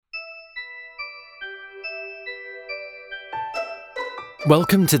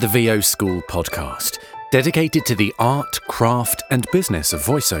Welcome to the VO School podcast, dedicated to the art, craft, and business of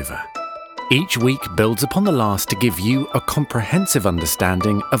voiceover. Each week builds upon the last to give you a comprehensive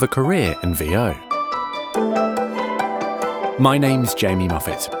understanding of a career in VO. My name's Jamie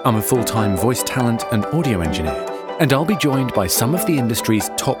Muffett. I'm a full-time voice talent and audio engineer, and I'll be joined by some of the industry's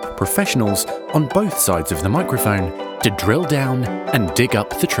top professionals on both sides of the microphone to drill down and dig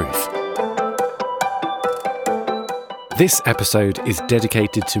up the truth. This episode is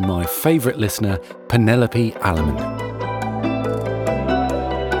dedicated to my favourite listener, Penelope Alleman.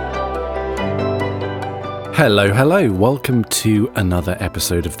 Hello, welcome to another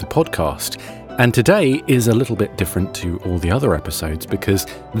episode of the podcast. And today is a little bit different to all the other episodes because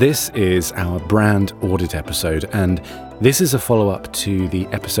this is our brand audit episode, and this is a follow-up to the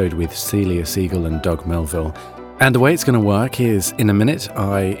episode with Celia Siegel and Doug Melville. And the way it's going to work is, in a minute,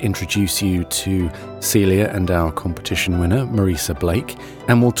 I introduce you to Celia and our competition winner, Marisa Blake,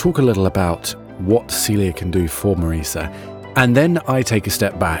 and we'll talk a little about what Celia can do for Marisa. And then I take a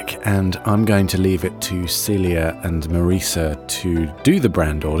step back, and I'm going to leave it to Celia and Marisa to do the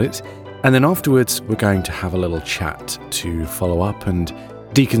brand audit. And then afterwards, we're going to have a little chat to follow up and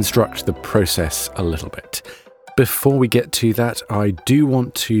deconstruct the process a little bit. Before we get to that, I do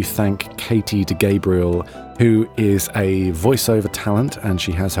want to thank Katie DeGabriel, who is a voiceover talent, and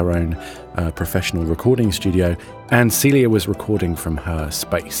she has her own professional recording studio, and Celia was recording from her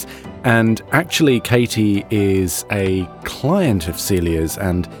space. And actually, Katie is a client of Celia's,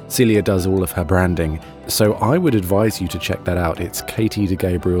 and Celia does all of her branding. So I would advise you to check that out. It's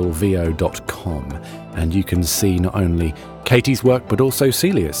katiedegabrielvo.com, and you can see not only Katie's work, but also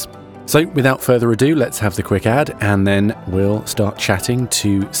Celia's. So without further ado, let's have the quick ad, and then we'll start chatting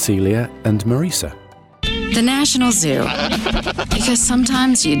to Celia and Marisa. The National Zoo. Because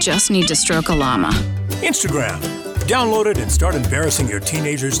sometimes you just need to stroke a llama. Instagram. Download it and start embarrassing your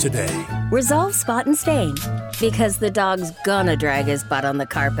teenagers today. Resolve Spot and Stain. Because the dog's gonna drag his butt on the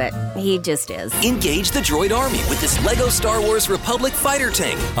carpet. He just is. Engage the droid army with this LEGO Star Wars Republic fighter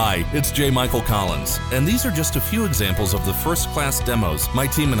tank. Hi, it's J. Michael Collins, and these are just a few examples of the first-class demos my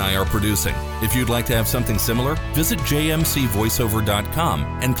team and I are producing. If you'd like to have something similar, visit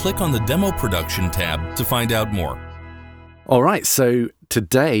jmcvoiceover.com and click on the Demo Production tab to find out more. All right, so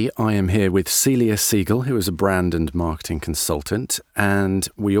today I am here with Celia Siegel, who is a brand and marketing consultant, and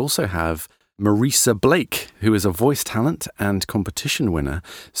we also have Marisa Blake, who is a voice talent and competition winner.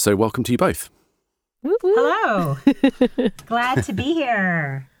 So welcome to you both. Hello. Glad to be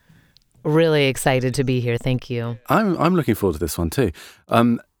here. Really excited to be here. Thank you. I'm looking forward to this one too.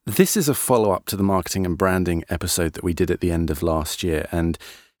 This is a follow-up to the marketing and branding episode that we did at the end of last year, and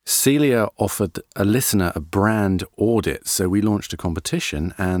Celia offered a listener a brand audit, so we launched a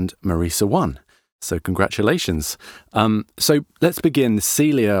competition and Marisa won. So congratulations. So let's begin.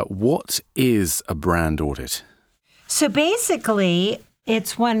 Celia, what is a brand audit? So basically,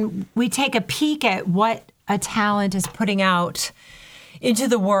 it's when we take a peek at what a talent is putting out into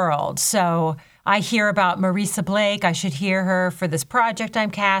the world. So I hear about Marisa Blake. I should hear her for this project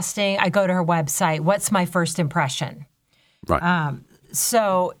I'm casting. I go to her website. What's my first impression? Right.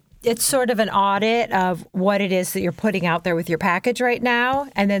 So it's sort of an audit of what it is that you're putting out there with your package right now,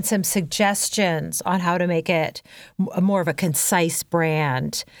 and then some suggestions on how to make it more of a concise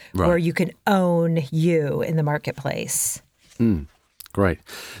brand where you can own you in the marketplace. Great.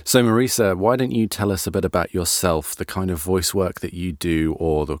 So Marisa, why don't you tell us a bit about yourself, the kind of voice work that you do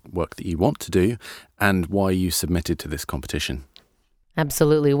or the work that you want to do, and why you submitted to this competition?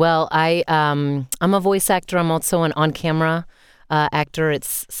 Absolutely. Well, I'm a voice actor. I'm also an on-camera actor.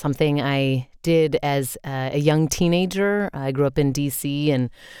 It's something I did as a young teenager. I grew up in D.C. and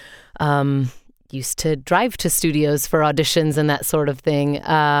used to drive to studios for auditions and that sort of thing.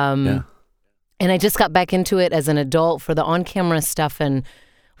 And I just got back into it as an adult for the on-camera stuff and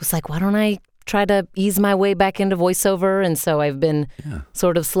was like, why don't I try to ease my way back into voiceover? And so I've been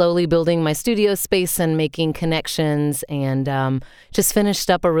sort of slowly building my studio space and making connections, and just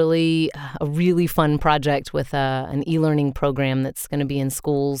finished up a really fun project with an e-learning program that's going to be in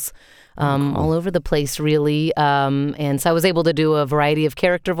schools all over the place, really. And so I was able to do a variety of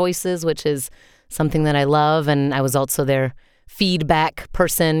character voices, which is something that I love. And I was also their feedback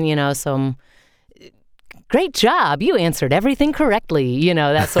person, so great job. You answered everything correctly,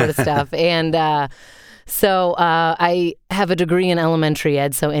 that sort of stuff. And so I have a degree in elementary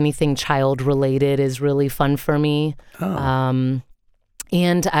ed, so anything child related is really fun for me. And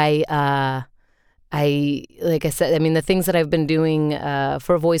I, like I said, the things that I've been doing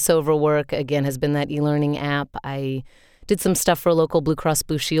for voiceover work, again, has been that e-learning app. I did some stuff for a local Blue Cross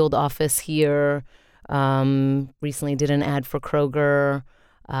Blue Shield office here. Recently did an ad for Kroger.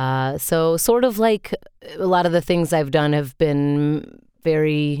 So sort of like a lot of the things I've done have been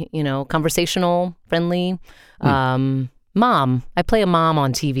very, conversational, friendly. Mom. I play a mom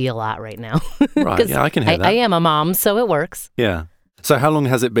on TV a lot right now. Right, yeah, I can hear that. I am a mom, so it works. Yeah. So how long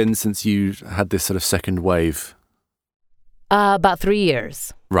has it been since you had this sort of second wave? About 3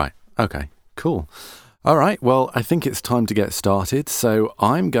 years. Right. Okay, cool. All right, well, I think it's time to get started. So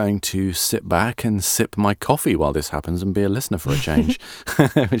I'm going to sit back and sip my coffee while this happens and be a listener for a change,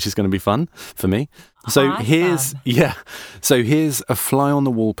 which is going to be fun for me. So Awesome. here's a fly on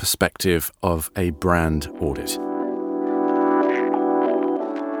the wall perspective of a brand audit.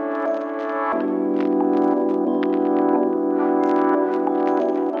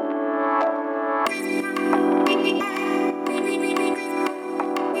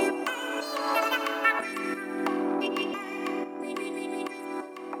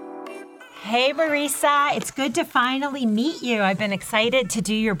 Hey, Marisa, it's good to finally meet you. I've been excited to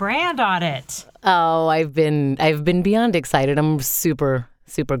do your brand audit. Oh, I've been beyond excited. I'm super,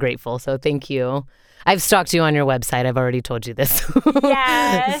 super grateful. So thank you. I've stalked you on your website. I've already told you this.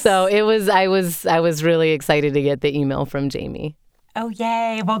 Yes. So I was really excited to get the email from Jamie. Oh,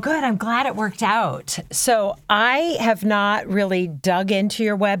 yay. Well, good. I'm glad it worked out. So I have not really dug into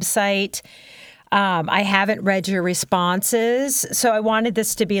your website. I haven't read your responses. So I wanted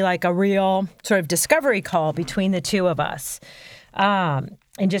this to be like a real sort of discovery call between the two of us, and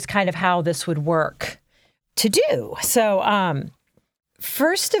just kind of how this would work to do. So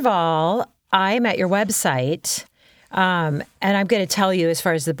first of all, I'm at your website, and I'm going to tell you, as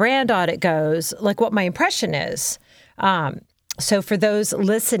far as the brand audit goes, like what my impression is. So for those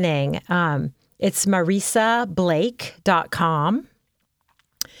listening, it's marisablake.com.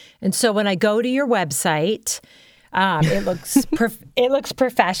 And so when I go to your website, it looks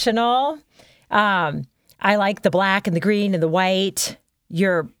professional. I like the black and the green and the white.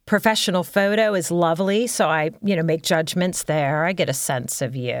 Your professional photo is lovely, so I, make judgments there. I get a sense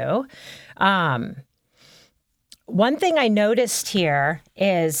of you. One thing I noticed here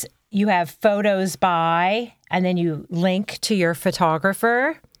is you have photos by, and then you link to your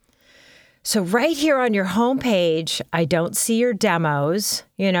photographer. So right here on your homepage, I don't see your demos,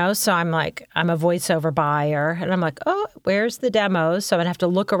 so I'm a voiceover buyer, and I'm like, oh, where's the demos? So I'm going to have to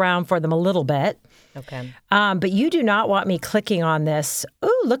look around for them a little bit. Okay. But you do not want me clicking on this,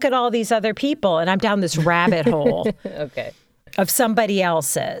 ooh, look at all these other people, and I'm down this rabbit hole Okay. of somebody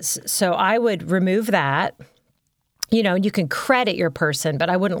else's. So I would remove that. You can credit your person, but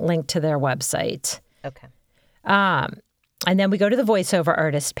I wouldn't link to their website. Okay. And then we go to the voiceover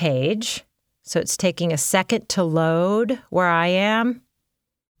artist page. So it's taking a second to load where I am.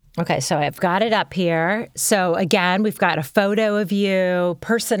 Okay, so I've got it up here. So again, we've got a photo of you,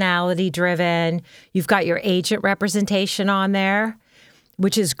 personality driven. You've got your agent representation on there,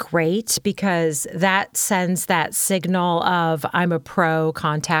 which is great because that sends that signal of I'm a pro,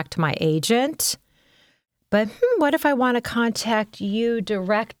 contact my agent. But what if I want to contact you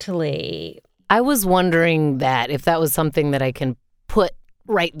directly? I was wondering if that was something that I can put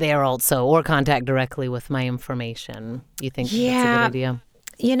right there also, or contact directly with my information. You think that's a good idea?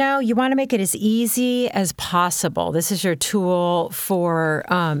 You want to make it as easy as possible. This is your tool for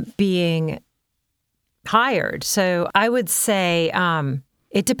being hired. So I would say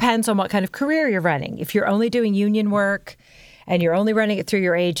it depends on what kind of career you're running. If you're only doing union work and you're only running it through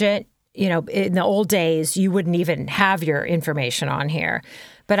your agent, in the old days, you wouldn't even have your information on here.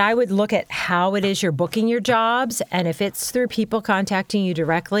 But I would look at how it is you're booking your jobs. And if it's through people contacting you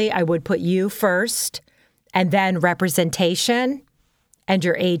directly, I would put you first and then representation and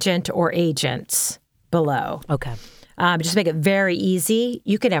your agent or agents below. Okay. Just make it very easy.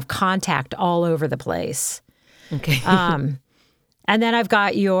 You can have contact all over the place. Okay. And then I've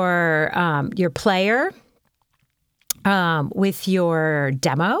got your player with your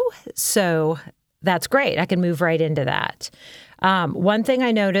demo. So that's great. I can move right into that. One thing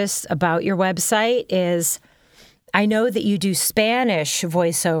I noticed about your website is I know that you do Spanish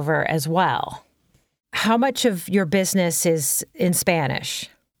voiceover as well. How much of your business is in Spanish?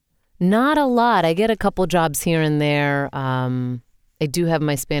 Not a lot. I get a couple jobs here and there. I do have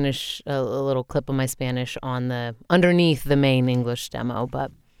my Spanish, a little clip of my Spanish underneath the main English demo,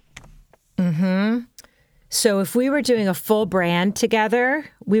 but. So if we were doing a full brand together,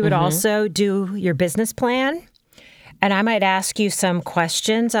 we would also do your business plan. And I might ask you some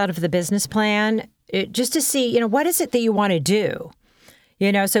questions out of the business plan just to see, what is it that you want to do?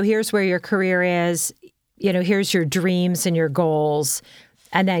 So here's where your career is, here's your dreams and your goals,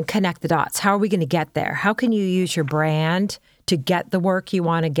 and then connect the dots. How are we going to get there? How can you use your brand to get the work you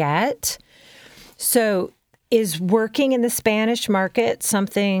want to get? So is working in the Spanish market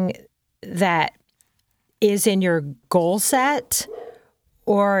something that is in your goal set,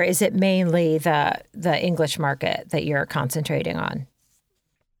 or is it mainly the English market that you're concentrating on?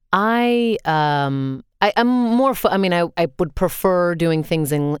 I'm more. I would prefer doing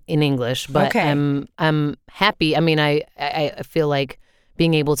things in English, but Okay. I'm happy. I mean, I feel like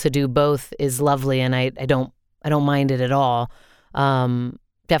being able to do both is lovely, and I don't mind it at all.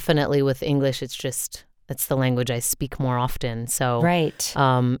 Definitely with English, it's the language I speak more often. So Right.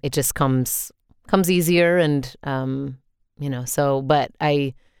 it just comes easier, and So, but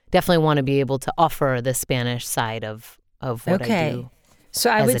I definitely want to be able to offer the Spanish side of what I do. So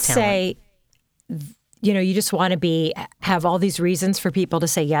I as a would talent. say, you just want to have all these reasons for people to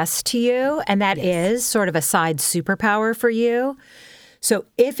say yes to you, and that is sort of a side superpower for you. So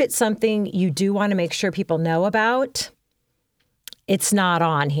if it's something you do want to make sure people know about, it's not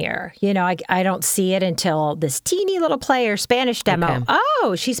on here. I don't see it until this teeny little player Spanish demo. Okay.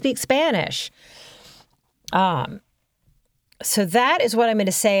 Oh, she speaks Spanish. So that is what I'm going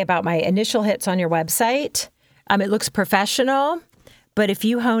to say about my initial hits on your website. It looks professional, but if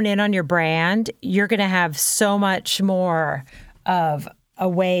you hone in on your brand, you're going to have so much more of a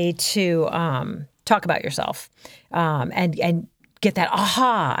way to talk about yourself and get that,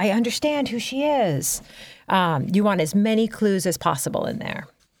 aha, I understand who she is. You want as many clues as possible in there.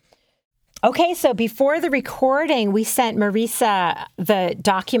 Okay, so before the recording, we sent Marisa the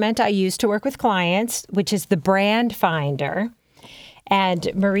document I use to work with clients, which is the Brand Finder. And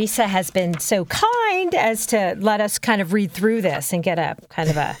Marisa has been so kind as to let us kind of read through this and get a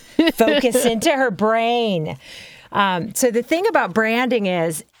kind of a focus into her brain. So the thing about branding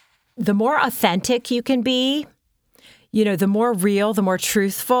is the more authentic you can be, the more real, the more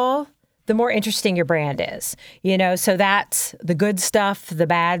truthful, the more interesting your brand is. So that's the good stuff, the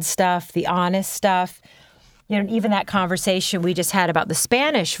bad stuff, the honest stuff. Even that conversation we just had about the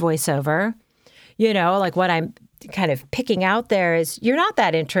Spanish voiceover, like what I'm kind of picking out there is you're not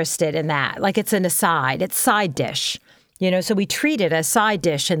that interested in that. Like it's an aside, it's side dish. So we treat it as side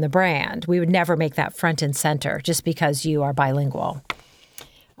dish in the brand. We would never make that front and center just because you are bilingual.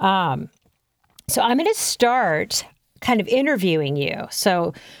 So I'm going to start kind of interviewing you.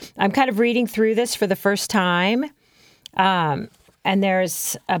 So I'm kind of reading through this for the first time. And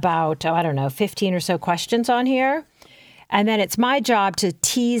there's about, 15 or so questions on here. And then it's my job to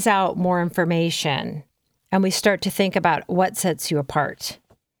tease out more information. And we start to think about what sets you apart.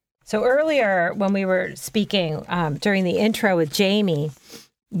 So earlier when we were speaking during the intro with Jamie,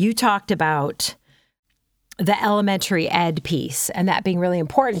 you talked about the elementary ed piece and that being really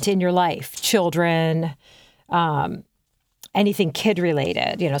important in your life, children, anything kid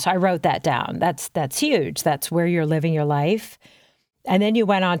related, so I wrote that down. That's huge. That's where you're living your life. And then you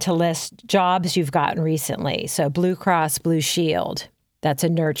went on to list jobs you've gotten recently. So Blue Cross Blue Shield, that's a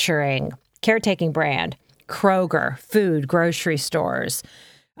nurturing, caretaking brand. Kroger, food, grocery stores,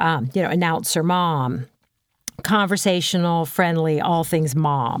 announcer mom, conversational, friendly, all things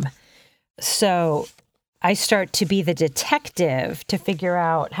mom. So I start to be the detective to figure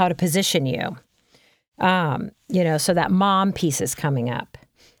out how to position you. So that mom piece is coming up.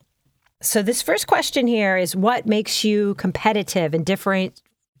 So this first question here is what makes you competitive and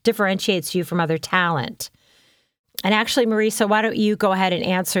differentiates you from other talent? And actually, Marisa, why don't you go ahead and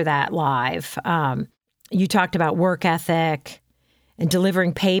answer that live? You talked about work ethic and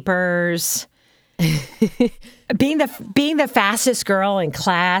delivering papers, being the fastest girl in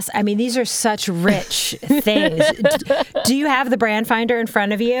class. I mean, these are such rich things. Do you have the Brand Finder in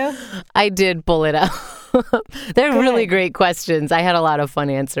front of you? I did pull it up. They're really great questions. I had a lot of fun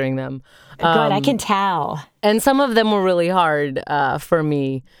answering them. Good, I can tell. And some of them were really hard for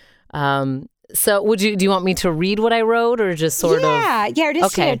me. So do you want me to read what I wrote or just sort of? Yeah,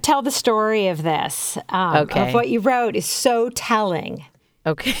 just tell the story of this. Of what you wrote is so telling.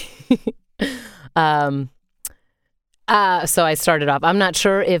 Okay. So I started off. I'm not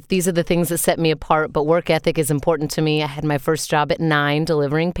sure if these are the things that set me apart, but work ethic is important to me. I had my first job at 9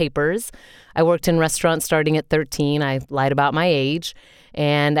 delivering papers. I worked in restaurants starting at 13. I lied about my age.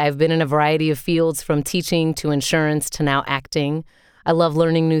 And I've been in a variety of fields from teaching to insurance to now acting. I love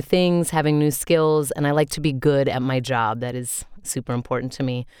learning new things, having new skills, and I like to be good at my job. That is super important to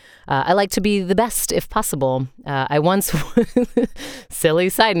me. I like to be the best if possible. I once, silly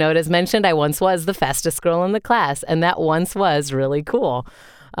side note, as mentioned, I once was the fastest girl in the class, and that once was really cool.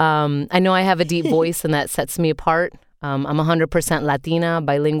 I know I have a deep voice, and that sets me apart. I'm 100% Latina,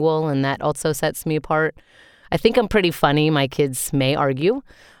 bilingual, and that also sets me apart. I think I'm pretty funny. My kids may argue.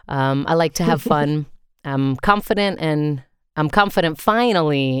 I like to have fun. I'm confident and I'm confident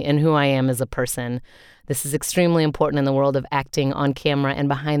finally in who I am as a person. This is extremely important in the world of acting on camera and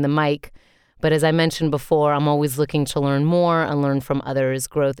behind the mic. But as I mentioned before, I'm always looking to learn more and learn from others.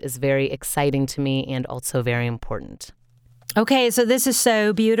 Growth is very exciting to me and also very important. Okay, so this is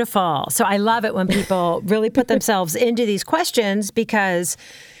so beautiful. So I love it when people really put themselves into these questions because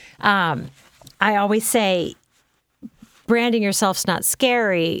I always say branding yourself's not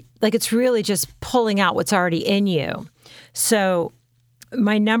scary. Like, it's really just pulling out what's already in you. So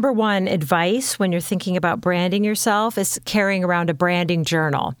my number one advice when you're thinking about branding yourself is carrying around a branding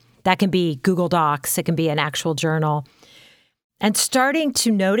journal. That can be Google Docs. It can be an actual journal. And starting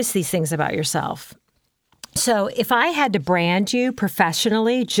to notice these things about yourself. So if I had to brand you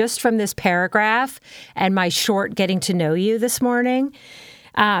professionally just from this paragraph and my short getting to know you this morning,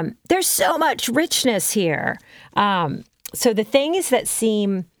 there's so much richness here. So the things that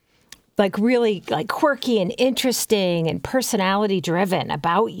seem like really like quirky and interesting and personality driven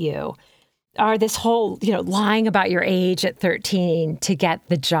about you are this whole, lying about your age at 13 to get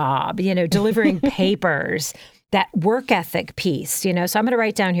the job, delivering papers, that work ethic piece, so I'm going to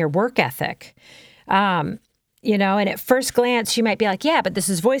write down here work ethic. And at first glance, you might be like, yeah, but this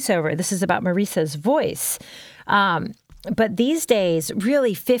is voiceover. This is about Marisa's voice. But these days,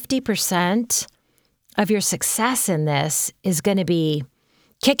 really 50% of your success in this is going to be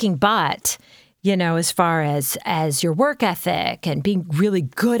kicking butt, as far as your work ethic and being really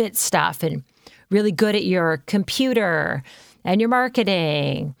good at stuff and really good at your computer and your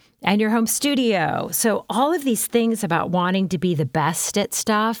marketing and your home studio. So all of these things about wanting to be the best at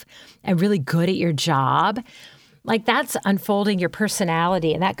stuff and really good at your job, like that's unfolding your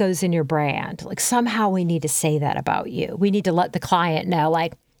personality and that goes in your brand. Like somehow we need to say that about you. We need to let the client know,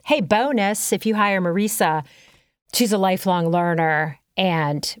 like, hey, bonus, if you hire Marisa, she's a lifelong learner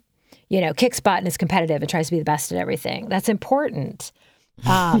and kicks butt and is competitive and tries to be the best at everything. That's important.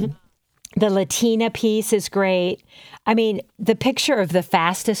 The Latina piece is great. I mean, the picture of the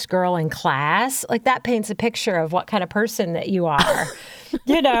fastest girl in class, like that paints a picture of what kind of person that you are,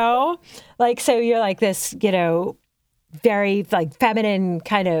 so you're like this, very like feminine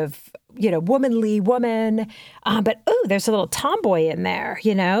kind of, womanly woman. But, there's a little tomboy in there,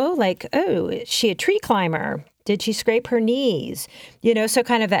 like, is she a tree climber? Did she scrape her knees? So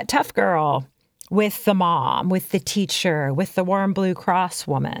kind of that tough girl with the mom, with the teacher, with the warm Blue Cross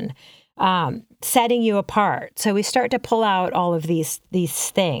woman, setting you apart. So we start to pull out all of these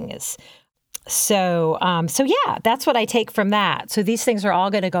things. So yeah, that's what I take from that. So these things are all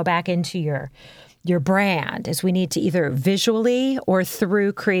going to go back into your brand, is we need to either visually or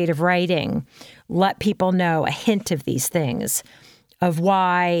through creative writing, let people know a hint of these things, of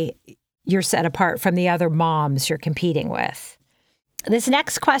why you're set apart from the other moms you're competing with. This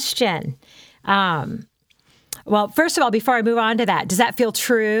next question. Well, first of all, before I move on to that, does that feel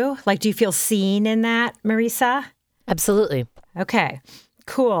true? Like, do you feel seen in that, Marisa? Absolutely. Okay,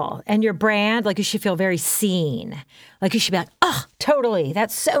 cool. And your brand, like you should feel very seen. Like you should be like, oh, totally,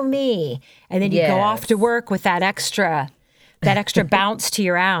 that's so me. And then you go off to work with that extra bounce to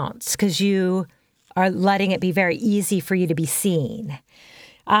your ounce because you are letting it be very easy for you to be seen.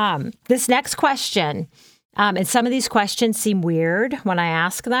 This next question, and some of these questions seem weird when I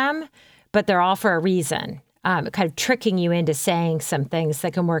ask them, but they're all for a reason. Kind of tricking you into saying some things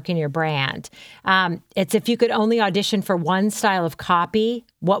that can work in your brand. It's if you could only audition for one style of copy,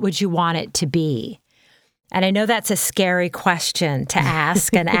 what would you want it to be? And I know that's a scary question to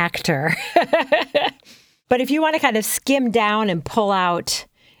ask an actor. But if you want to kind of skim down and pull out,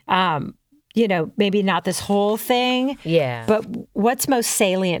 maybe not this whole thing, but what's most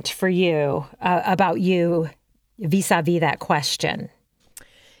salient for you about you vis-a-vis that question?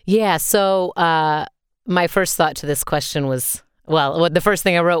 Yeah, so my first thought to this question was, the first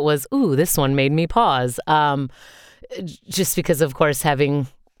thing I wrote was, ooh, this one made me pause. Just because, of course, having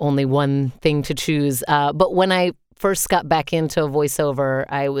only one thing to choose. But when I first got back into voiceover,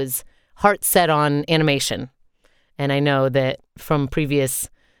 I was heart set on animation. And I know that from previous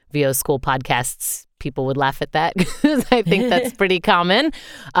VO School podcasts, people would laugh at that because I think that's pretty common.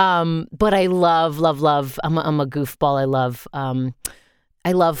 But I love, I'm a goofball.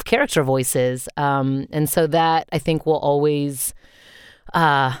 I love character voices. And so that I think will always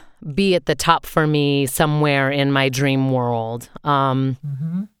be at the top for me somewhere in my dream world.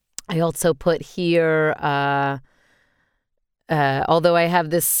 I also put here, although I have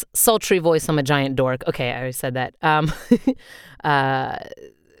this sultry voice, I'm a giant dork. Okay, I already said that.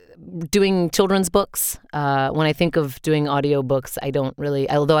 Doing children's books. When I think of doing audiobooks, I don't really,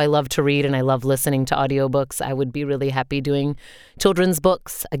 although I love to read and I love listening to audiobooks, I would be really happy doing children's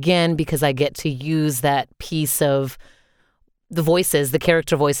books, again, because I get to use that piece of the voices, the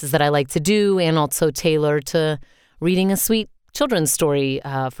character voices that I like to do, and also tailor to reading a sweet children's story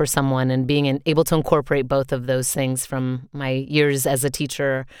for someone, and being able to incorporate both of those things from my years as a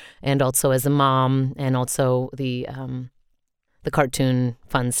teacher and also as a mom, and also the cartoon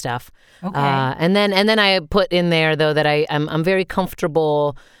fun stuff. Okay. And then I put in there though that I'm very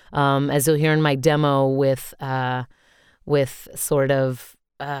comfortable, as you'll hear in my demo, with sort of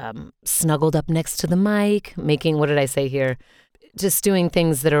snuggled up next to the mic, making, what did I say here? Just doing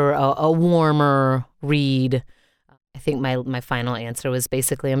things that are a warmer read. I think my final answer was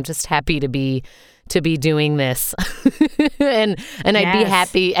basically, I'm just happy to be doing this, and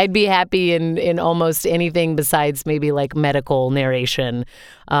I'd be happy in almost anything besides maybe like medical narration.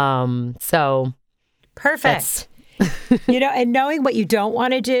 So perfect. And knowing what you don't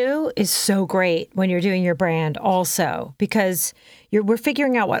want to do is so great when you're doing your brand also, because we're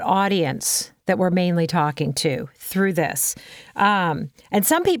figuring out what audience that we're mainly talking to through this. And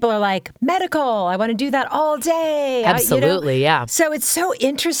some people are like, medical, I want to do that all day. Absolutely, yeah. So it's so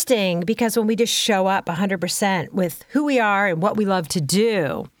interesting, because when we just show up 100% with who we are and what we love to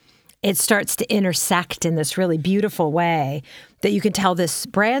do, it starts to intersect in this really beautiful way that you can tell this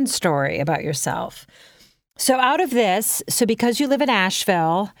brand story about yourself. So out of this, because you live in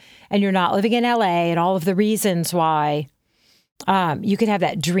Asheville and you're not living in LA, and all of the reasons why you could have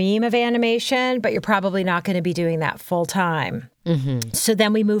that dream of animation, but you're probably not going to be doing that full time. Mm-hmm. So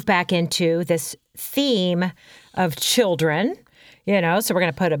then we move back into this theme of children, so we're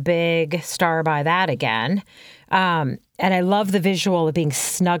going to put a big star by that again. And I love the visual of being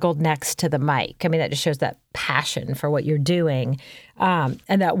snuggled next to the mic. I mean, that just shows that passion for what you're doing. And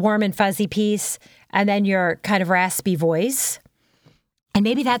that warm and fuzzy piece, and then your kind of raspy voice. And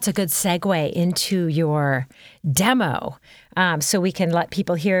maybe that's a good segue into your demo. So we can let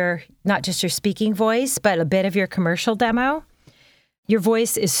people hear not just your speaking voice, but a bit of your commercial demo. Your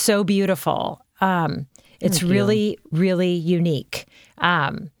voice is so beautiful. It's really, really unique.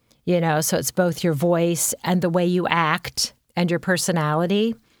 So it's both your voice and the way you act and your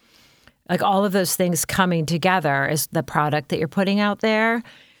personality. Like all of those things coming together is the product that you're putting out there.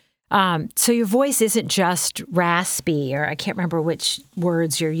 So your voice isn't just raspy, or I can't remember which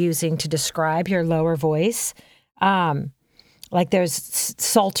words you're using to describe your lower voice. Like there's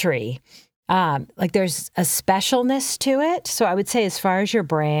sultry, like there's a specialness to it. So I would say, as far as your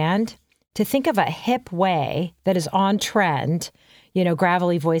brand, to think of a hip way that is on trend.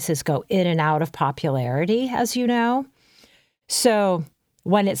 Gravelly voices go in and out of popularity, as you know. So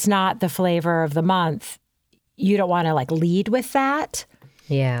when it's not the flavor of the month, you don't want to like lead with that.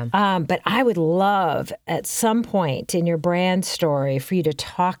 Yeah. But I would love at some point in your brand story for you to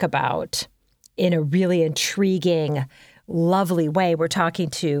talk about, in a really intriguing, lovely way, we're talking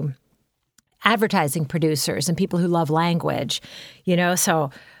to advertising producers and people who love language, so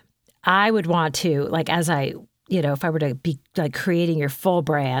I would want to, like, as I, if I were to be like creating your full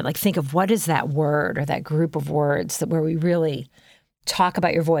brand, like think of what is that word or that group of words where we really talk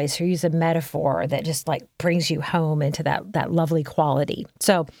about your voice, or use a metaphor that just like brings you home into that lovely quality.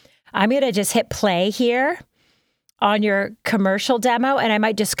 So I'm going to just hit play here on your commercial demo, and I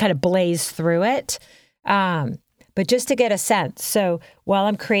might just kind of blaze through it. But just to get a sense. So while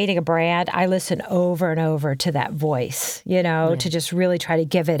I'm creating a brand, I listen over and over to that voice, to just really try to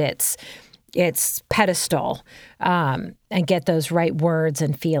give it its pedestal, and get those right words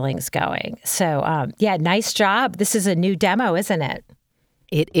and feelings going. So, nice job. This is a new demo, isn't it?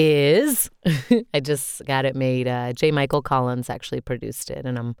 It is. I just got it made. J. Michael Collins actually produced it,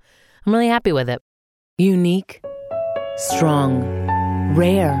 and I'm really happy with it. Unique, strong,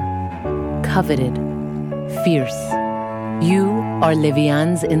 rare, coveted, fierce. You are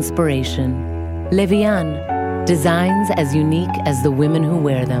Levian's inspiration. Levian, designs as unique as the women who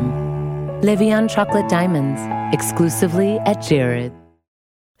wear them. Levian chocolate diamonds, exclusively at Jared.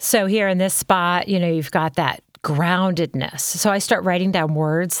 So here in this spot, you've got that groundedness. So I start writing down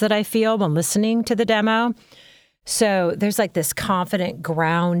words that I feel when listening to the demo. So there's like this confident,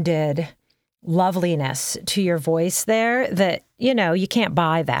 grounded loveliness to your voice there that, you can't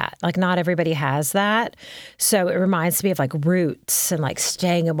buy that. Like not everybody has that. So it reminds me of like roots and like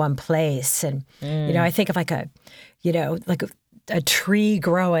staying in one place. And, I think of like a tree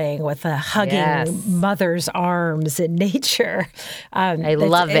growing with a hugging mother's arms in nature. I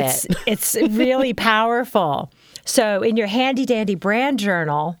love it. It's really powerful. So in your handy dandy brand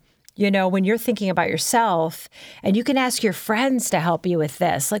journal, when you're thinking about yourself, and you can ask your friends to help you with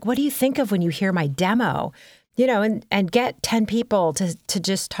this, like, what do you think of when you hear my demo? And get 10 people to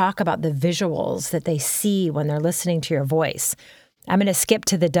just talk about the visuals that they see when they're listening to your voice. I'm going to skip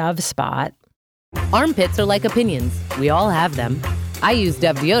to the dove spot. Armpits are like opinions. We all have them. I use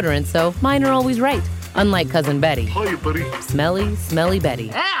Dove deodorant, so mine are always right. Unlike Cousin Betty. Hi, buddy. Smelly, smelly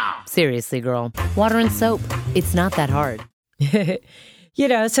Betty. Ow! Seriously, girl. Water and soap. It's not that hard.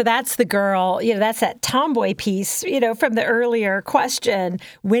 So that's the girl, that's that tomboy piece, from the earlier question,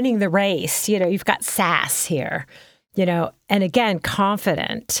 winning the race. You've got sass here, and again,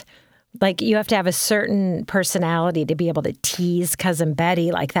 confident. Like you have to have a certain personality to be able to tease Cousin Betty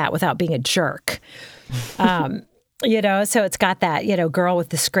like that without being a jerk. So it's got that, girl with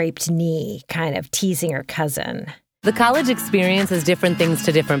the scraped knee kind of teasing her cousin. The college experience is different things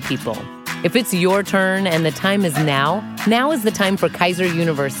to different people. If it's your turn and the time is now is the time for Kaiser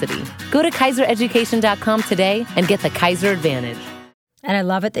University. Go to KaiserEducation.com today and get the Kaiser Advantage. And I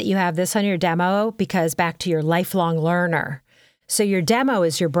love it that you have this on your demo because back to your lifelong learner. So your demo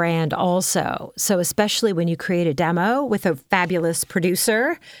is your brand also. So especially when you create a demo with a fabulous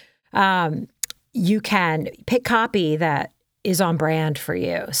producer, you can pick copy that is on brand for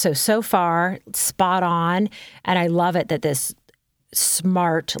you. So far, spot on. And I love it that this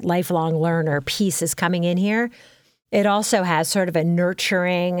smart lifelong learner piece is coming in here. It also has sort of a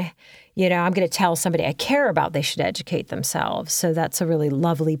nurturing, I'm going to tell somebody I care about they should educate themselves. So that's a really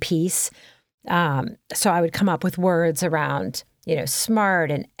lovely piece. So I would come up with words around,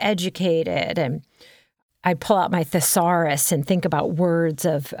 smart and educated. And I'd pull out my thesaurus and think about words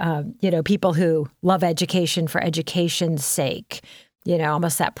of, people who love education for education's sake.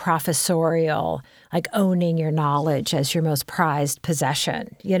 Almost that professorial, like owning your knowledge as your most prized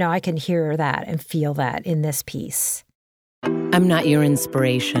possession. I can hear that and feel that in this piece. I'm not your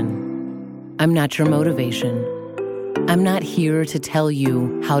inspiration. I'm not your motivation. I'm not here to tell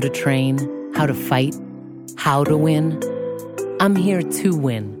you how to train, how to fight, how to win. I'm here to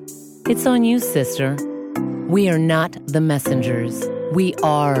win. It's on you, sister. We are not the messengers. We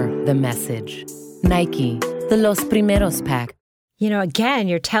are the message. Nike, the Los Primeros pack. Again,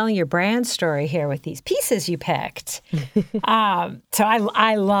 you're telling your brand story here with these pieces you picked. So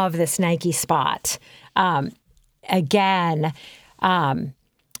I love this Nike spot. Again,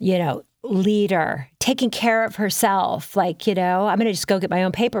 leader, taking care of herself. Like, I'm going to just go get my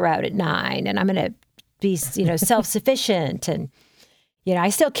own paper route at 9 and I'm going to be, self-sufficient. And,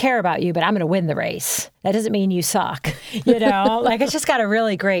 I still care about you, but I'm going to win the race. That doesn't mean you suck. It's just got a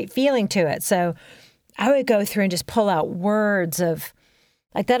really great feeling to it. So I would go through and just pull out words of,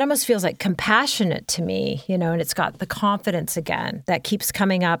 like, that almost feels like compassionate to me, and it's got the confidence again that keeps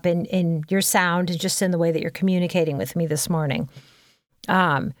coming up in your sound and just in the way that you're communicating with me this morning.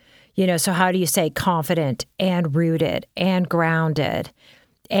 So how do you say confident and rooted and grounded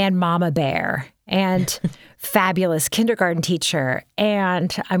and mama bear and fabulous kindergarten teacher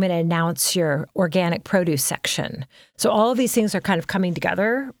and I'm going to announce your organic produce section. So all of these things are kind of coming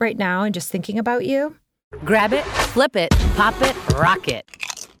together right now and just thinking about you. Grab it, flip it, pop it, rock it.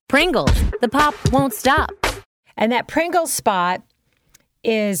 Pringles, the pop won't stop. And that Pringles spot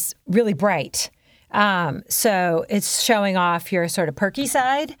is really bright. So it's showing off your sort of perky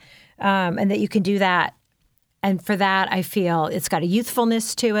side and that you can do that. And for that, I feel it's got a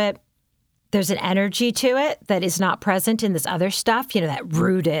youthfulness to it. There's an energy to it that is not present in this other stuff, that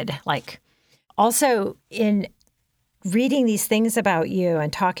rooted, like. Also, in reading these things about you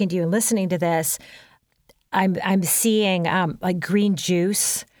and talking to you and listening to this, I'm seeing like green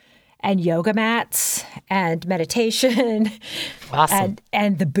juice and yoga mats and meditation. Awesome.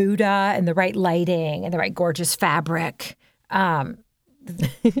 And the Buddha and the right lighting and the right gorgeous fabric.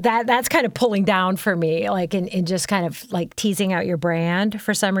 That's kind of pulling down for me, like in just kind of like teasing out your brand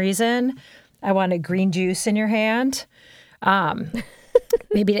for some reason. I want a green juice in your hand.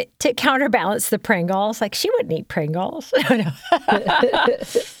 Maybe to counterbalance the Pringles. Like, she wouldn't eat Pringles. No.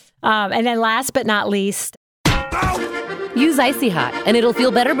 And then last but not least. Use Icy Hot, and it'll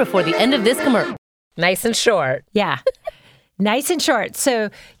feel better before the end of this commercial. Nice and short. Yeah. Nice and short.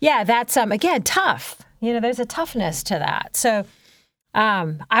 So, yeah, that's, again, tough. There's a toughness to that. So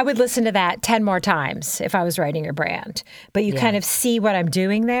I would listen to that 10 more times if I was writing your brand. But you kind of see what I'm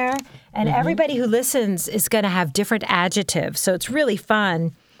doing there. And everybody who listens is going to have different adjectives. So it's really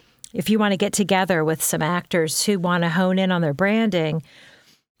fun if you want to get together with some actors who want to hone in on their branding,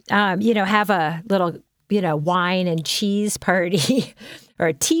 have a little, wine and cheese party or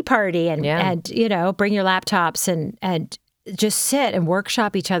a tea party and bring your laptops and just sit and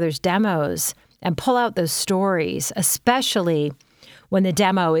workshop each other's demos and pull out those stories, especially when the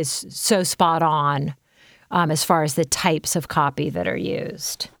demo is so spot on as far as the types of copy that are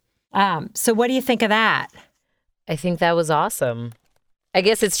used. So what do you think of that? I think that was awesome. I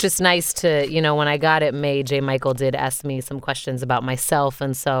guess it's just nice to, when I got it made, J. Michael did ask me some questions about myself.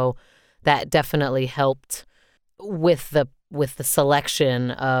 And so that definitely helped with the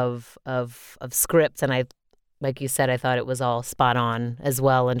selection of scripts. And I, like you said, I thought it was all spot on as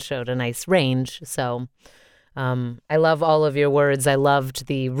well and showed a nice range. So I love all of your words. I loved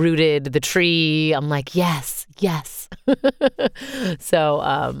the rooted, the tree. I'm like, yes.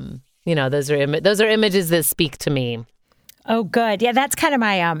 So, those are images that speak to me. Oh, good. Yeah, that's kind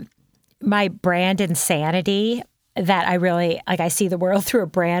of my brand insanity, that I really, like, I see the world through a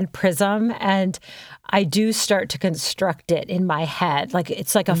brand prism, and I do start to construct it in my head. Like,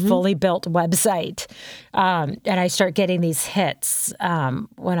 it's like a fully built website. And I start getting these hits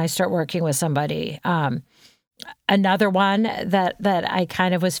when I start working with somebody. Another one that I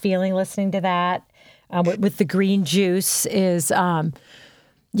kind of was feeling listening to that with the green juice is,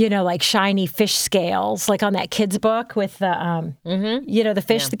 like shiny fish scales, like on that kid's book with the, the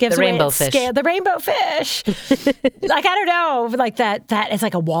fish that gives the away rainbow its fish. scale, the rainbow fish. Like, I don't know, like that is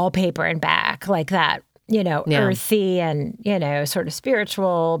like a wallpaper and back, like that, earthy and, sort of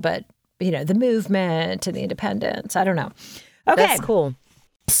spiritual, but, the movement and the independence. I don't know. Okay. That's cool.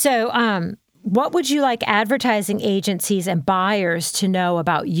 So, what would you like advertising agencies and buyers to know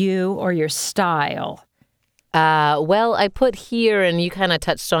about you or your style? Well, I put here, and you kind of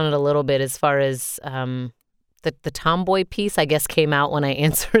touched on it a little bit as far as the tomboy piece, I guess, came out when I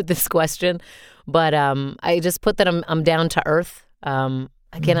answered this question. But I just put that I'm down to earth.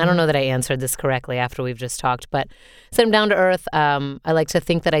 Again, I don't know that I answered this correctly after we've just talked, but so I'm down to earth. I like to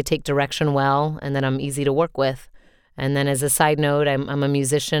think that I take direction well and that I'm easy to work with. And then as a side note, I'm a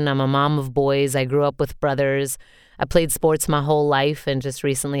musician. I'm a mom of boys. I grew up with brothers. I played sports my whole life and just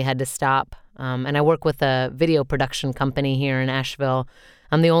recently had to stop. And I work with a video production company here in Asheville.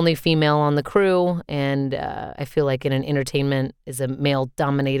 I'm the only female on the crew, and I feel like in an entertainment is a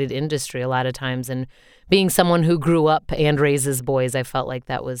male-dominated industry a lot of times. And being someone who grew up and raises boys, I felt like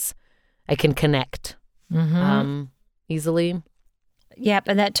I can connect easily. Yep,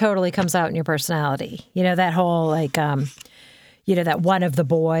 and that totally comes out in your personality. That whole, like, that one of the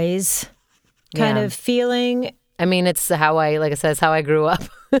boys kind of feeling. I mean, it's how it's how I grew up.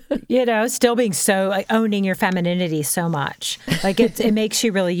 Still being so, like, owning your femininity so much. Like, it makes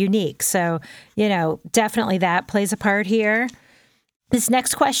you really unique. So, definitely that plays a part here. This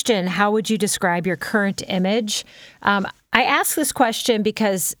next question, how would you describe your current image? I ask this question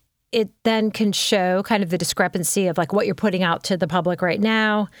because it then can show kind of the discrepancy of, like, what you're putting out to the public right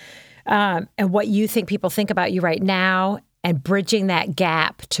now and what you think people think about you right now, and bridging that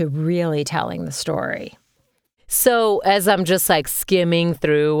gap to really telling the story. So as I'm just like skimming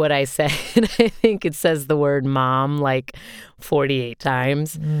through what I said, I think it says the word mom like 48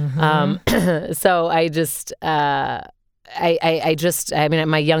 times. So I just, I mean,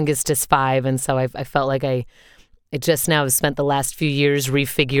 my youngest is 5. And so I felt like I just now have spent the last few years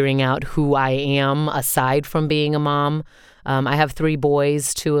refiguring out who I am aside from being a mom. I have 3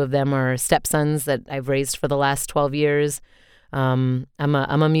 boys. 2 of them are stepsons that I've raised for the last 12 years. I'm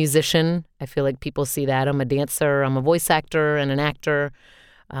a musician. I feel like people see that. I'm a dancer. I'm a voice actor and an actor.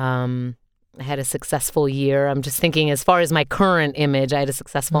 I had a successful year. I'm just thinking as far as my current image, I had a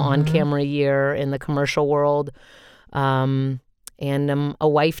successful on-camera year in the commercial world. And I'm a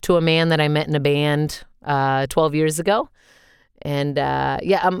wife to a man that I met in a band 12 years ago. And I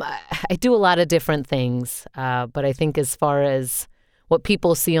do a lot of different things. But I think as far as what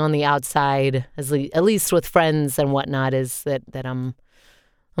people see on the outside, at least with friends and whatnot, is that I'm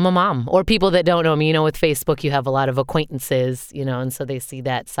a mom. Or people that don't know me, with Facebook you have a lot of acquaintances, and so they see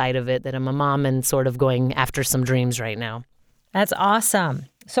that side of it, that I'm a mom and sort of going after some dreams right now. That's awesome.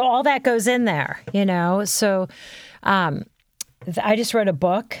 So all that goes in there, So I just wrote a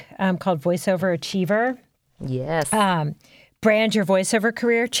book called Voiceover Achiever. Yes. Brand your voiceover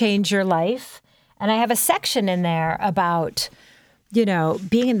career, change your life. And I have a section in there about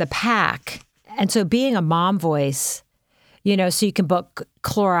being in the pack. And so being a mom voice, so you can book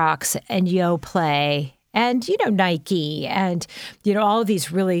Clorox and YoPlay and, Nike and, all of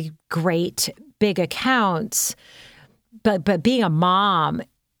these really great big accounts. But being a mom,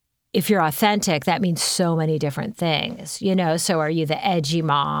 if you're authentic, that means so many different things, So are you the edgy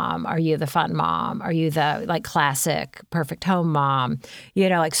mom? Are you the fun mom? Are you the, like, classic perfect home mom?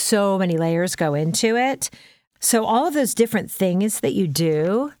 Like, so many layers go into it. So all of those different things that you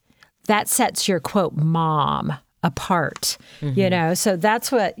do, that sets your, quote, mom apart, So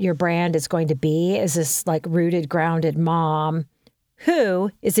that's what your brand is going to be, is this, like, rooted, grounded mom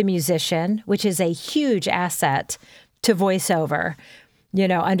who is a musician, which is a huge asset to voiceover,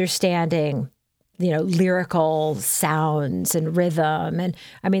 understanding, lyrical sounds and rhythm. And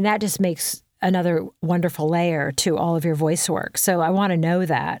I mean, that just makes another wonderful layer to all of your voice work. So I want to know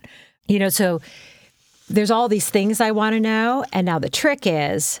that. So there's all these things I want to know. And now the trick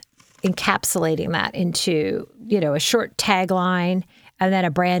is encapsulating that into, a short tagline and then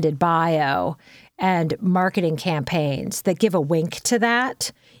a branded bio and marketing campaigns that give a wink to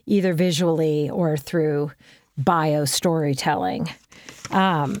that, either visually or through bio storytelling.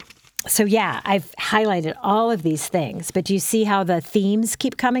 So yeah, I've highlighted all of these things, but do you see how the themes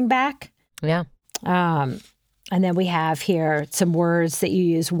keep coming back? Yeah. And then we have here some words that you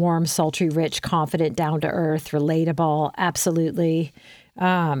use: warm, sultry, rich, confident, down to earth, relatable, absolutely.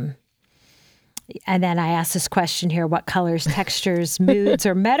 And then I asked this question here: what colors, textures, moods,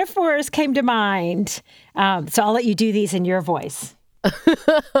 or metaphors came to mind? So I'll let you do these in your voice.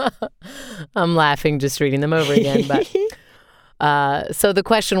 I'm laughing just reading them over again. But so the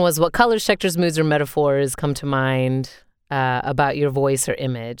question was, what colors, textures, moods, or metaphors come to mind about your voice or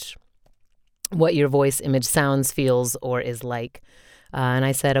image? What your voice, image sounds, feels, or is like. And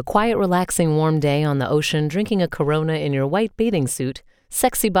I said, a quiet, relaxing, warm day on the ocean, drinking a Corona in your white bathing suit,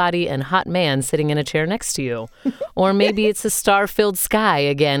 sexy body and hot man sitting in a chair next to you. Or maybe it's a star-filled sky,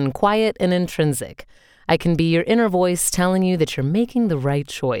 again, quiet and intrinsic. I can be your inner voice telling you that you're making the right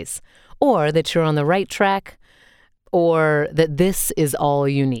choice, or that you're on the right track, or that this is all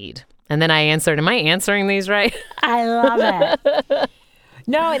you need. And then I answered, am I answering these right? I love it.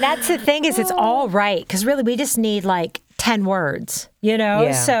 No, that's the thing, is it's all right. Because really, we just need like 10 words,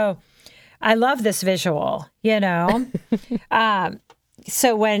 Yeah. So I love this visual,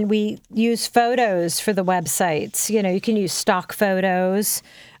 So when we use photos for the websites, you can use stock photos.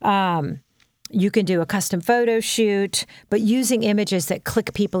 You can do a custom photo shoot, but using images that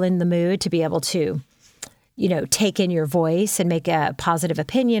click people in the mood to be able to, take in your voice and make a positive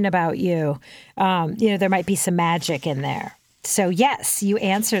opinion about you. There might be some magic in there. So yes, you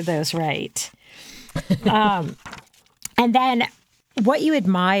answered those right. And then what you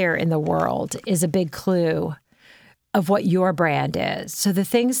admire in the world is a big clue of what your brand is. So the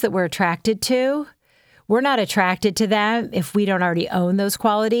things that we're attracted to, we're not attracted to them if we don't already own those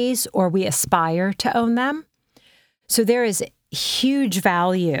qualities or we aspire to own them. So there is huge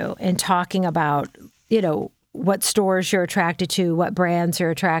value in talking about, what stores you're attracted to, what brands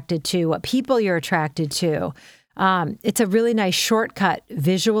you're attracted to, what people you're attracted to. It's a really nice shortcut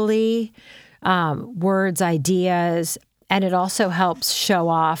visually, words, ideas, and it also helps show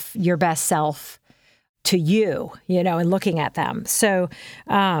off your best self to you, and looking at them. So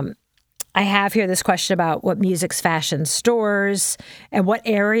I have here this question about what music's fashion stores and what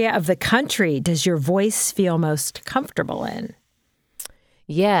area of the country does your voice feel most comfortable in?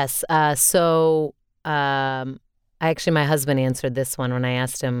 Yes. So actually, my husband answered this one when I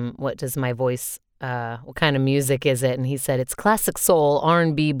asked him, what does my voice, what kind of music is it? And he said, it's classic soul,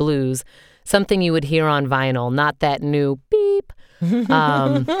 R&B, blues, something you would hear on vinyl, not that new beep.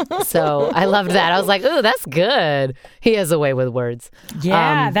 So I loved that. I was like, ooh, that's good. He has a way with words.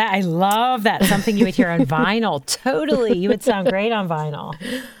 Yeah, I love that. Something you would hear on vinyl. Totally. You would sound great on vinyl.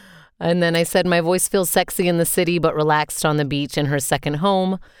 And then I said, my voice feels sexy in the city, but relaxed on the beach in her second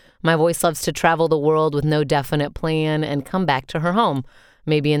home. My voice loves to travel the world with no definite plan and come back to her home.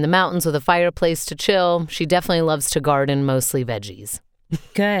 Maybe in the mountains with a fireplace to chill. She definitely loves to garden, mostly veggies.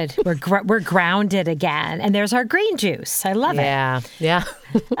 Good. We're grounded again. And there's our green juice. I love it. Yeah.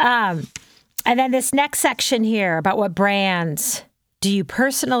 And then this next section here about what brands do you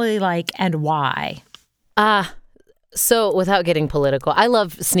personally like and why? So without getting political, I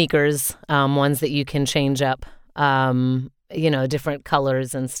love sneakers, ones that you can change up, different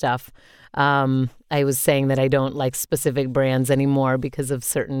colors and stuff. I was saying that I don't like specific brands anymore because of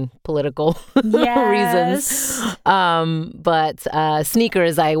certain political reasons. But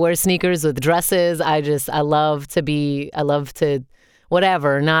sneakers, I wear sneakers with dresses. I love to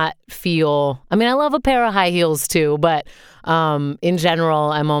not feel, I love a pair of high heels too, but in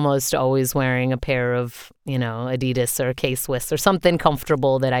general, I'm almost always wearing a pair of, Adidas or K-Swiss or something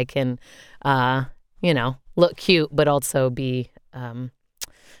comfortable that I can, look cute, but also be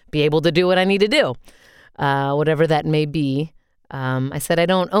able to do what I need to do, whatever that may be. I said I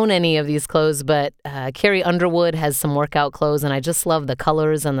don't own any of these clothes, but Carrie Underwood has some workout clothes, and I just love the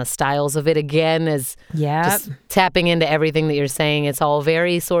colors and the styles of it. Again, is just tapping into everything that you're saying. It's all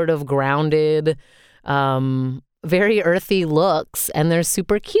very sort of grounded, very earthy looks, and they're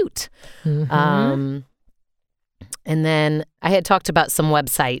super cute. Mm-hmm. And then I had talked about some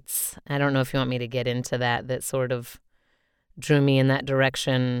websites. I don't know if you want me to get into that sort of drew me in that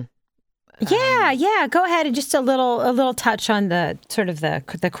direction. Yeah. Go ahead and just a little touch on the sort of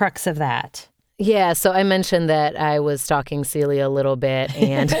the crux of that. Yeah, so I mentioned that I was stalking Celia a little bit,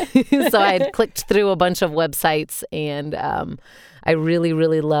 and so I had clicked through a bunch of websites, and I really,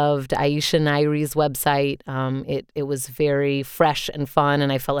 really loved Aisha Nairi's website. It was very fresh and fun,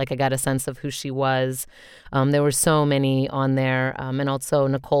 and I felt like I got a sense of who she was. There were so many on there, and also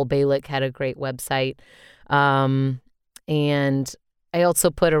Nicole Balick had a great website. And I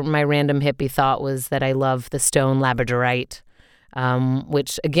also put my random hippie thought was that I love the stone labradorite.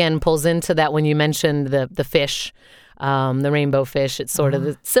 Which again pulls into that when you mentioned the fish, the rainbow fish. It's sort of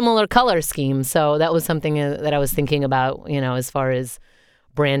a similar color scheme. So that was something that I was thinking about, as far as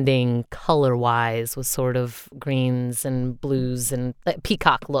branding color-wise, was sort of greens and blues and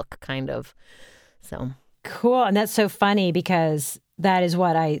peacock look kind of. So cool. And that's so funny because that is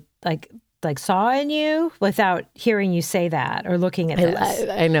what I like saw in you without hearing you say that or looking at this.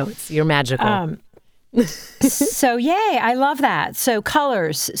 I know, you're magical. So yay, I love that. So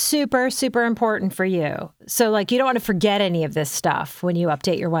colors, super, super important for you. So you don't want to forget any of this stuff when you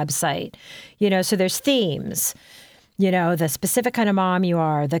update your website. So there's themes, the specific kind of mom you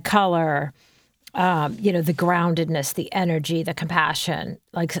are, the color, the groundedness, the energy, the compassion,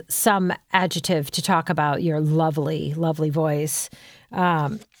 like some adjective to talk about your lovely, lovely voice,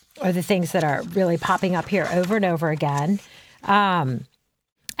 are the things that are really popping up here over and over again.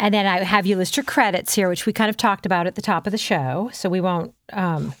 And then I have you list your credits here, which we kind of talked about at the top of the show. So we won't,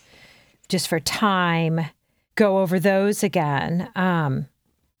 just for time, go over those again. I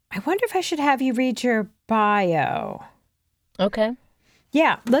wonder if I should have you read your bio. Okay.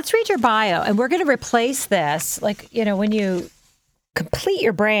 Yeah, let's read your bio. And we're going to replace this, when you complete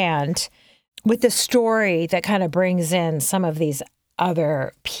your brand with the story that kind of brings in some of these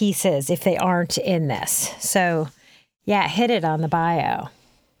other pieces if they aren't in this. So, yeah, hit it on the bio.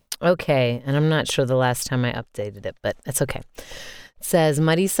 Okay, and I'm not sure the last time I updated it, but that's okay. It says,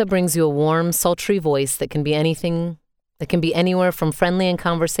 Marisa brings you a warm, sultry voice that can be anything, that can be anywhere from friendly and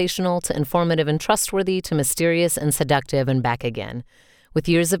conversational to informative and trustworthy to mysterious and seductive and back again. With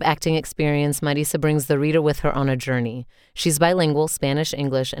years of acting experience, Marisa brings the reader with her on a journey. She's bilingual,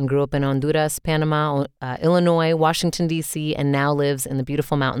 Spanish-English, and grew up in Honduras, Panama, Illinois, Washington, D.C., and now lives in the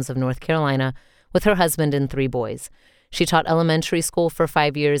beautiful mountains of North Carolina with her husband and 3 boys. She taught elementary school for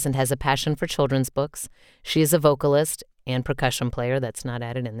 5 years and has a passion for children's books. She is a vocalist and percussion player, that's not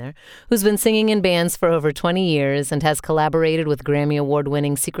added in there, who's been singing in bands for over 20 years and has collaborated with Grammy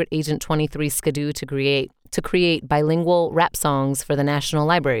Award-winning Secret Agent 23 Skidoo to create bilingual rap songs for the National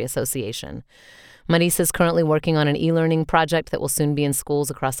Library Association. Marisa is currently working on an e-learning project that will soon be in schools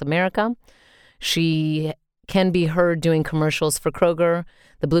across America. She can be heard doing commercials for Kroger,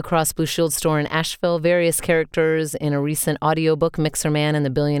 the Blue Cross Blue Shield store in Asheville, various characters in a recent audiobook, Mixer Man and the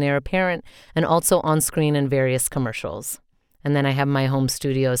Billionaire Parent, and also on screen in various commercials. And then I have my home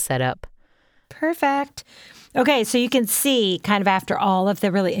studio set up. Perfect. Okay, so you can see kind of after all of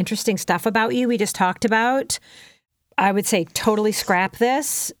the really interesting stuff about you we just talked about, I would say totally scrap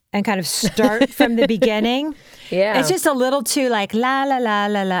this and kind of start from the beginning. Yeah. It's just a little too la, la, la,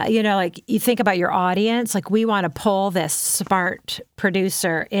 la, la. You think about your audience, we want to pull this smart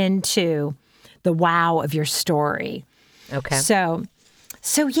producer into the wow of your story. Okay. So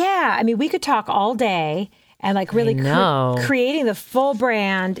yeah, we could talk all day and really creating the full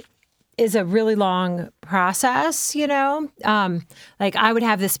brand is a really long process, I would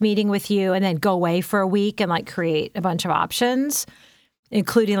have this meeting with you and then go away for a week and create a bunch of options,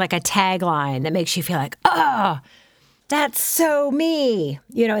 including a tagline that makes you feel like, oh, that's so me,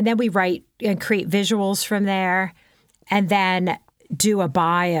 and then we write and create visuals from there and then do a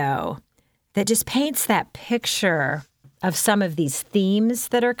bio that just paints that picture of some of these themes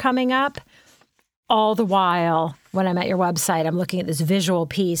that are coming up. All the while, when I'm at your website, I'm looking at this visual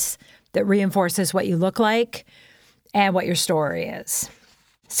piece that reinforces what you look like and what your story is.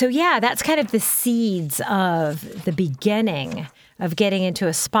 So yeah, that's kind of the seeds of the beginning of getting into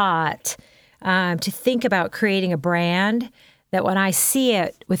a spot to think about creating a brand that when I see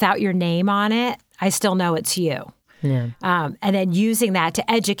it without your name on it, I still know it's you. Yeah. And then using that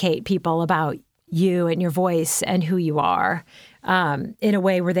to educate people about you and your voice and who you are in a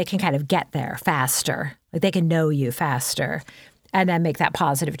way where they can kind of get there faster, they can know you faster. And then make that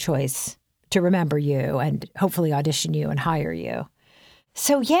positive choice to remember you and hopefully audition you and hire you.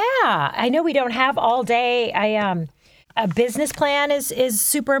 So yeah, I know we don't have all day. A business plan is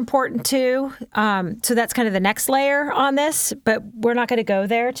super important too. So that's kind of the next layer on this, but we're not going to go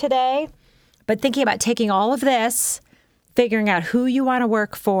there today. But thinking about taking all of this, figuring out who you want to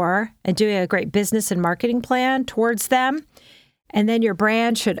work for and doing a great business and marketing plan towards them. And then your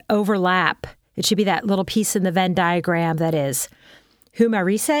brand should overlap. It should be that little piece in the Venn diagram that is who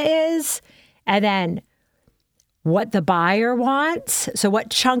Marisa is and then what the buyer wants. So what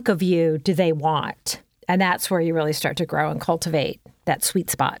chunk of you do they want? And that's where you really start to grow and cultivate that sweet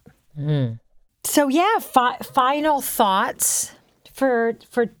spot. So yeah, final thoughts for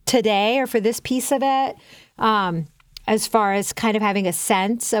today or for this piece of it, as far as kind of having a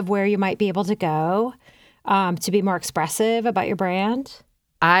sense of where you might be able to go to be more expressive about your brand.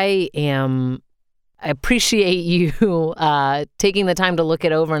 I appreciate you taking the time to look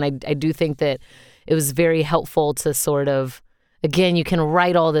it over, and I do think that it was very helpful to sort of, again, you can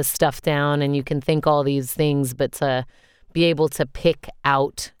write all this stuff down and you can think all these things, but to be able to pick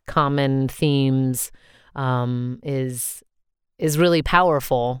out common themes is really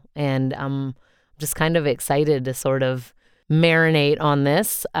powerful. And I'm just kind of excited to sort of marinate on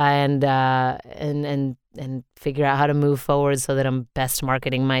this and figure out how to move forward so that I'm best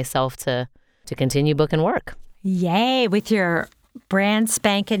marketing myself to continue booking work. Yay, with your brand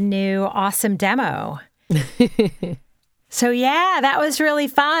spanking new awesome demo. So yeah, that was really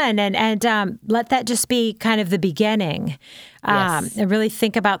fun. And let that just be kind of the beginning. Yes. And really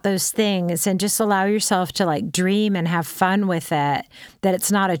think about those things and just allow yourself to like dream and have fun with it, that it's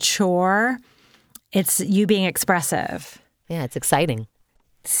not a chore. It's you being expressive. Yeah, it's exciting.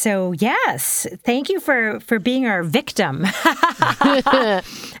 So yes, thank you for being our victim and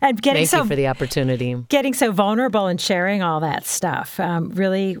getting Thank you for the opportunity. Getting so vulnerable and sharing all that stuff.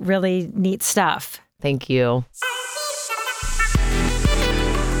 Really, really neat stuff. Thank you.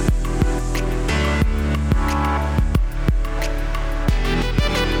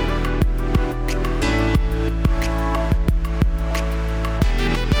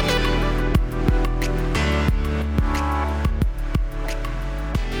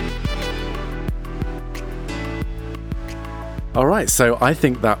 All right, so I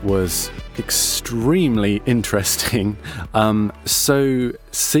think that was extremely interesting. So,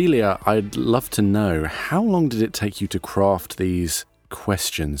 Celia, I'd love to know, how long did it take you to craft these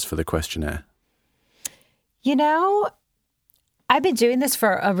questions for the questionnaire? You know, I've been doing this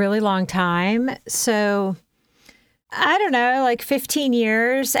for a really long time. So, I don't know, like 15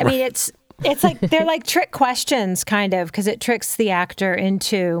 years. I mean, it's like, they're like trick questions kind of, because it tricks the actor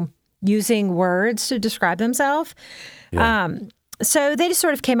into using words to describe themselves. Yeah. So they just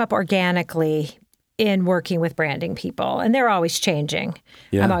sort of came up organically in working with branding people, and they're always changing.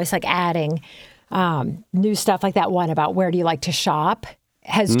 Yeah. I'm always like adding new stuff, like that one about where do you like to shop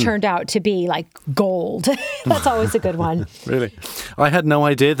has turned out to be like gold. That's always a good one. Really? I had no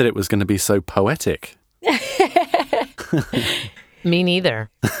idea that it was going to be so poetic. Me neither.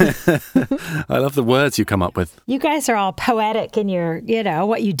 I love the words you come up with. You guys are all poetic in your,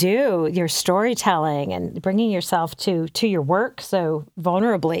 what you do, your storytelling and bringing yourself to your work so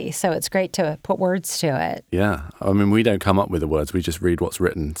vulnerably. So it's great to put words to it. Yeah. I mean, we don't come up with the words. We just read what's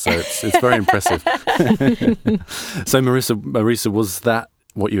written. So it's very impressive. So Marisa, was that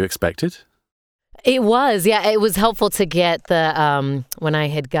what you expected? It was, yeah. It was helpful to get the, when I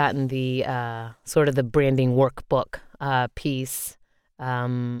had gotten the sort of the branding workbook piece.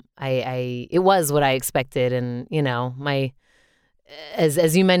 It was what I expected, and my,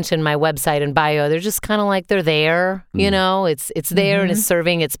 as you mentioned, my website and bio, they're just kind of like they're there. It's there and it's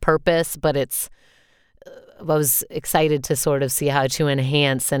serving its purpose, but I was excited to sort of see how to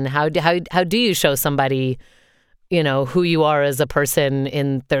enhance and how do you show somebody, who you are as a person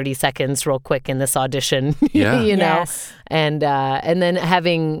in 30 seconds real quick in this audition, Yeah. Yes. And then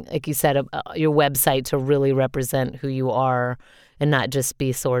having, like you said, your website to really represent who you are and not just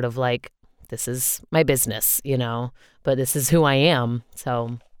be sort of like, this is my business, but this is who I am.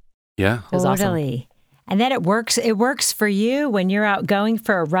 So yeah, it was totally. Awesome. And then it works for you when you're out going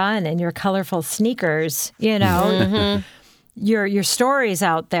for a run in your colorful sneakers, Mm-hmm. your story's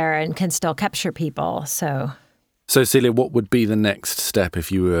out there and can still capture people. So Celia, what would be the next step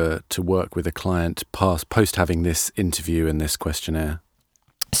if you were to work with a client post having this interview and this questionnaire?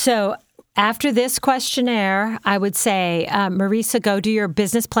 So after this questionnaire, I would say, Marisa, go do your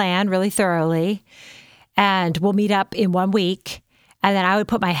business plan really thoroughly, and we'll meet up in 1 week. And then I would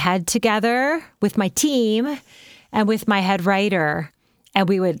put my head together with my team and with my head writer. And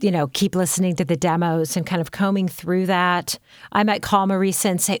we would, keep listening to the demos and kind of combing through that. I might call Marisa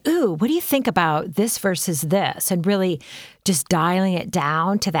and say, ooh, what do you think about this versus this? And really just dialing it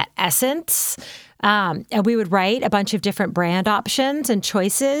down to that essence. And we would write a bunch of different brand options and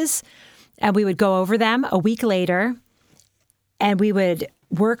choices. And we would go over them a week later. And we would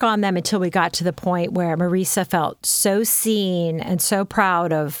work on them until we got to the point where Marisa felt so seen and so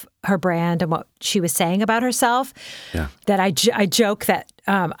proud of her brand and what she was saying about herself, that I joke that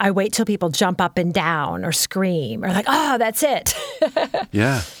I wait till people jump up and down or scream or like, oh, that's it.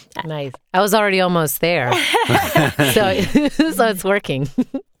 Yeah. Nice. I was already almost there. so it's working.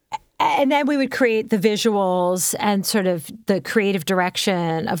 And then we would create the visuals and sort of the creative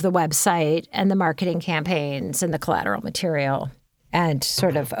direction of the website and the marketing campaigns and the collateral material and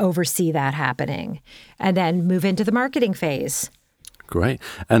sort of oversee that happening and then move into the marketing phase. Great.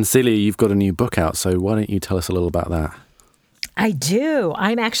 And Celia, you've got a new book out, so why don't you tell us a little about that? I do.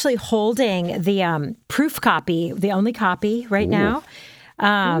 I'm actually holding the proof copy, the only copy right now.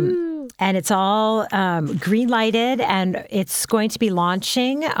 And it's all green lighted, and it's going to be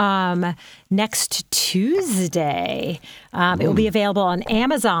launching next Tuesday. It will be available on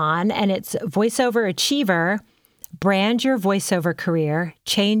Amazon, and it's Voiceover Achiever, Brand Your Voiceover Career,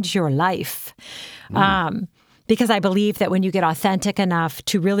 Change Your Life. Because I believe that when you get authentic enough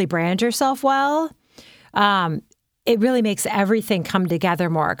to really brand yourself well, it really makes everything come together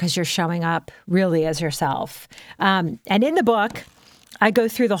more because you're showing up really as yourself. And in the book, I go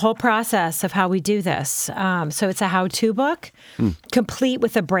through the whole process of how we do this. So it's a how-to book, complete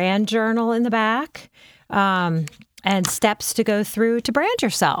with a brand journal in the back, and steps to go through to brand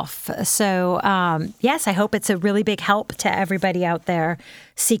yourself. So yes, I hope it's a really big help to everybody out there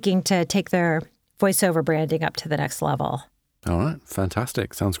seeking to take their voiceover branding up to the next level. All right.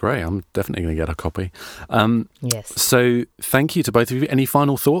 Fantastic. Sounds great. I'm definitely going to get a copy. Yes. So thank you to both of you. Any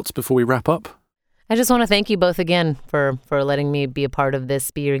final thoughts before we wrap up? I just want to thank you both again for letting me be a part of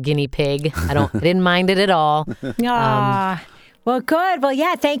this, be your guinea pig. I didn't mind it at all. Well, good. Well,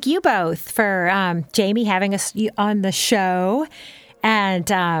 yeah, thank you both for Jamie having us on the show and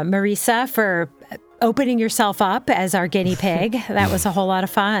Marisa for opening yourself up as our guinea pig. That was a whole lot of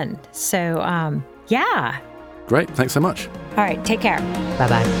fun. So, yeah. Great. Thanks so much. All right. Take care.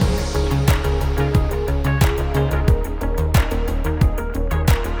 Bye-bye.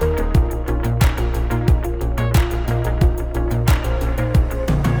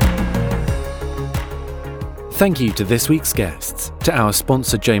 Thank you to this week's guests, to our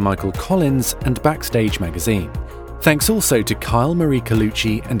sponsor J. Michael Collins and Backstage Magazine. Thanks also to Kyle Marie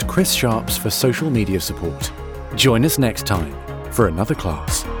Colucci and Chris Sharps for social media support. Join us next time for another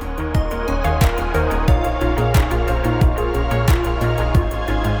class.